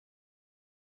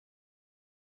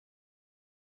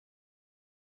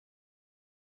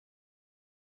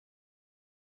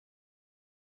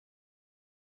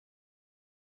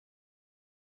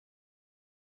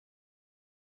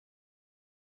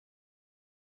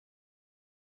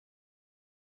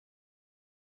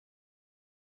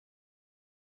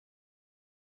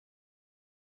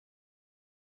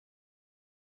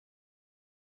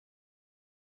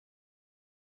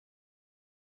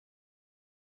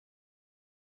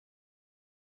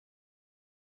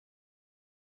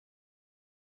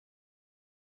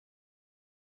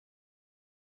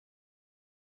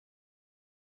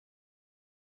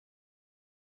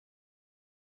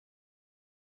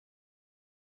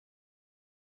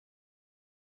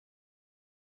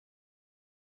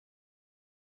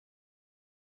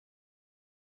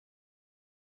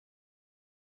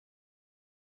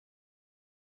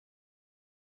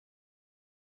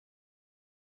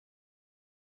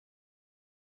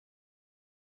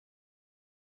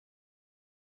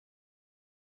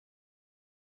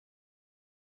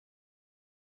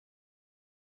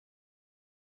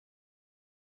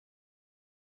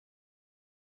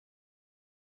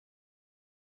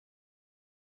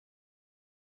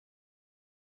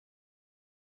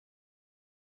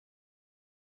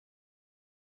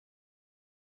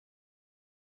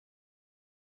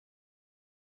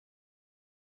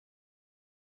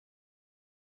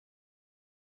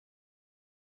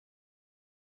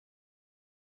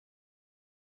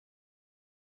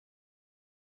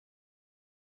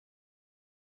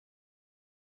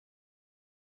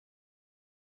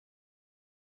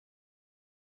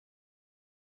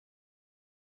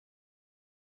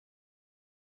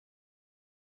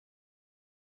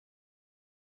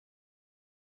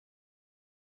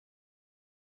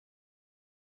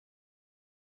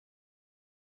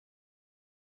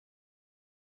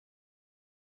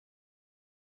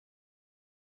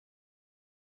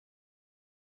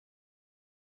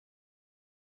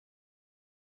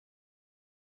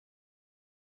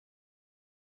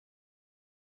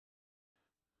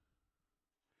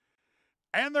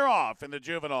And they're off in the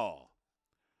juvenile.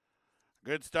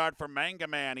 Good start for Manga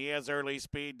Man. He has early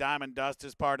speed. Diamond Dust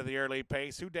is part of the early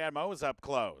pace. Who Dat Mo is up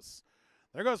close.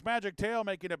 There goes Magic Tail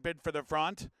making a bid for the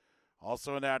front.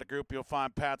 Also in that group, you'll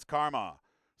find Pat's Karma.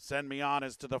 Send Me On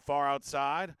is to the far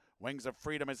outside. Wings of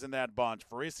Freedom is in that bunch.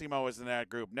 Verissimo is in that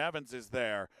group. Nevins is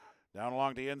there. Down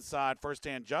along the inside, First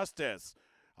Hand Justice.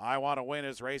 I Want to Win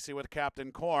is racing with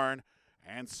Captain Corn.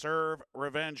 And Serve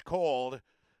Revenge Cold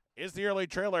is the early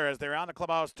trailer as they're on the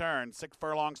clubhouse turn. 6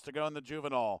 furlongs to go in the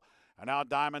juvenile. And now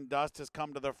Diamond Dust has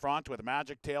come to the front with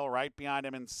Magic Tail right behind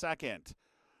him in second.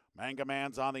 Manga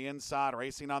Man's on the inside,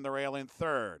 racing on the rail in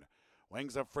third.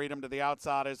 Wings of Freedom to the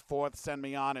outside is fourth. Send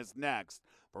Me On is next.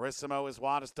 Verissimo is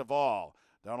widest of all.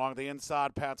 Down along the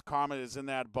inside, Pat's Karma is in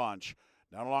that bunch.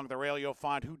 Down along the rail, you'll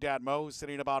find Who Dat Mo,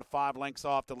 sitting about 5 lengths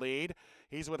off the lead.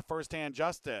 He's with First Hand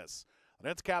Justice. And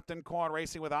it's Captain Corn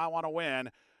racing with I Want to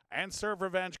Win. And Serve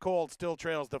Revenge Cold still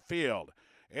trails the field.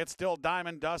 It's still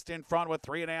Diamond Dust in front with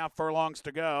 3.5 furlongs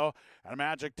to go. And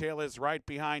Magic Tail is right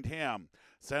behind him.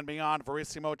 Send Me On,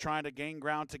 Verissimo trying to gain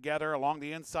ground together. Along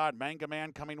the inside, Manga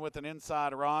Man coming with an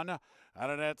inside run.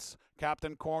 And it's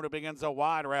Captain Corn who begins a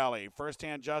wide rally. First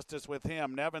Hand Justice with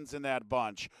him. Nevins in that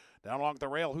bunch. Down along the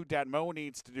rail, Who Dat Mo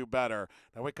needs to do better.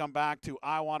 Then we come back to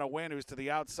I Want to Win, who's to the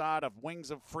outside of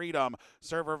Wings of Freedom.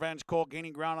 Serve Revenge Cold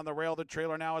gaining ground on the rail. The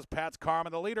trailer now is Pat's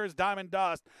Karma. The leader is Diamond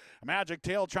Dust. Magic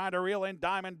Tail trying to reel in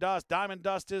Diamond Dust. Diamond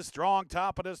Dust is strong,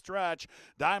 top of the stretch.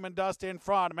 Diamond Dust in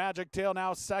front. Magic Tail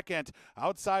now second.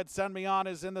 Outside, Send Me On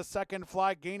is in the second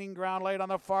flight, gaining ground late on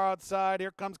the far outside. Here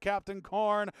comes Captain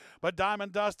Corn, but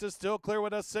Diamond Dust is still clear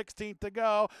with a 16th to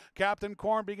go. Captain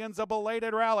Corn begins a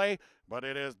belated rally, but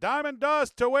it is Diamond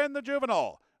Dust to win the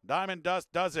juvenile. Diamond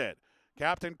Dust does it.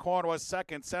 Captain Corn was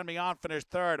second. Send Me On finished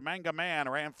third. Manga Man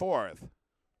ran fourth.